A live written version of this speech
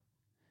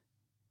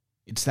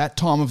It's that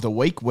time of the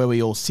week where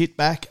we all sit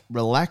back,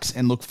 relax,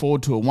 and look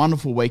forward to a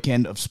wonderful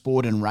weekend of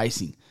sport and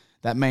racing.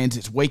 That means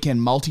it's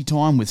weekend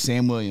multi-time with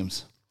Sam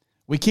Williams.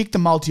 We kick the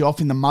multi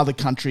off in the mother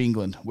country,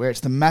 England, where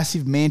it's the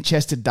massive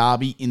Manchester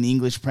derby in the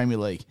English Premier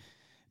League.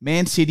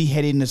 Man City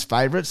head in as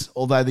favourites,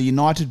 although the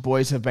United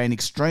boys have been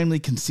extremely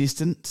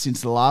consistent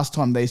since the last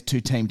time these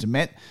two teams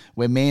met,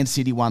 where Man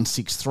City won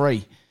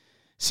 6-3.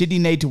 City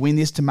need to win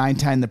this to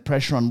maintain the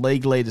pressure on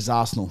league leaders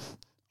Arsenal.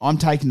 I'm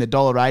taking the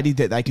 $1.80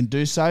 that they can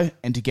do so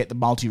and to get the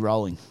multi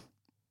rolling.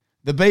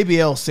 The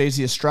BBL sees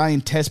the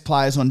Australian Test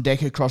players on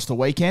deck across the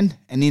weekend,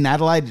 and in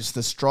Adelaide it's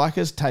the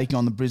Strikers taking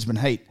on the Brisbane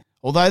Heat.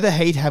 Although the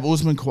Heat have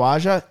Usman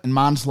Khawaja and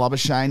Marnus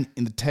Labuschagne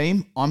in the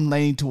team, I'm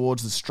leaning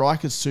towards the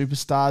Strikers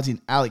superstars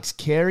in Alex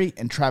Carey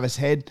and Travis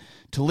Head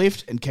to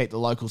lift and keep the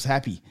locals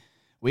happy.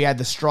 We had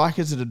the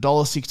Strikers at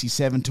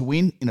 $1.67 to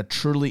win in a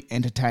truly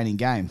entertaining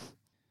game.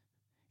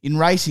 In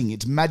racing,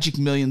 it's Magic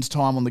Millions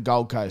time on the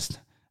Gold Coast.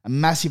 A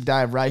massive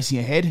day of racing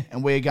ahead,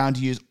 and we're going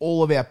to use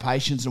all of our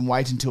patience and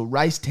wait until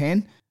race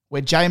 10,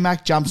 where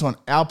J-Mac jumps on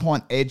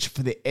Alpine Edge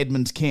for the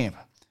Edmonds camp.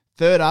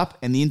 Third up,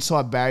 and the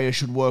inside barrier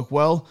should work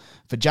well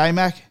for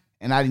J-Mac,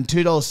 and adding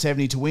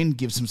 $2.70 to win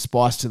gives some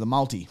spice to the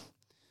multi.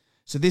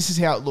 So this is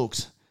how it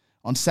looks.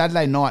 On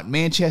Saturday night,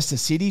 Manchester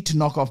City to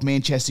knock off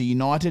Manchester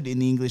United in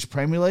the English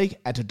Premier League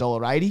at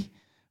 $1.80,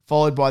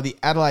 followed by the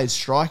Adelaide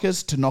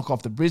Strikers to knock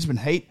off the Brisbane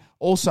Heat,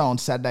 also on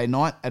Saturday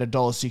night at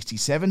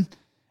 $1.67,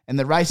 and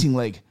the Racing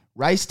League,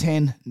 Race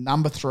 10,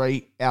 number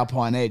 3,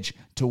 Alpine Edge,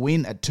 to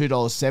win at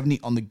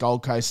 $2.70 on the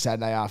Gold Coast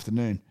Saturday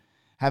afternoon.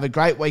 Have a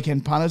great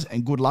weekend, punters,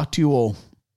 and good luck to you all.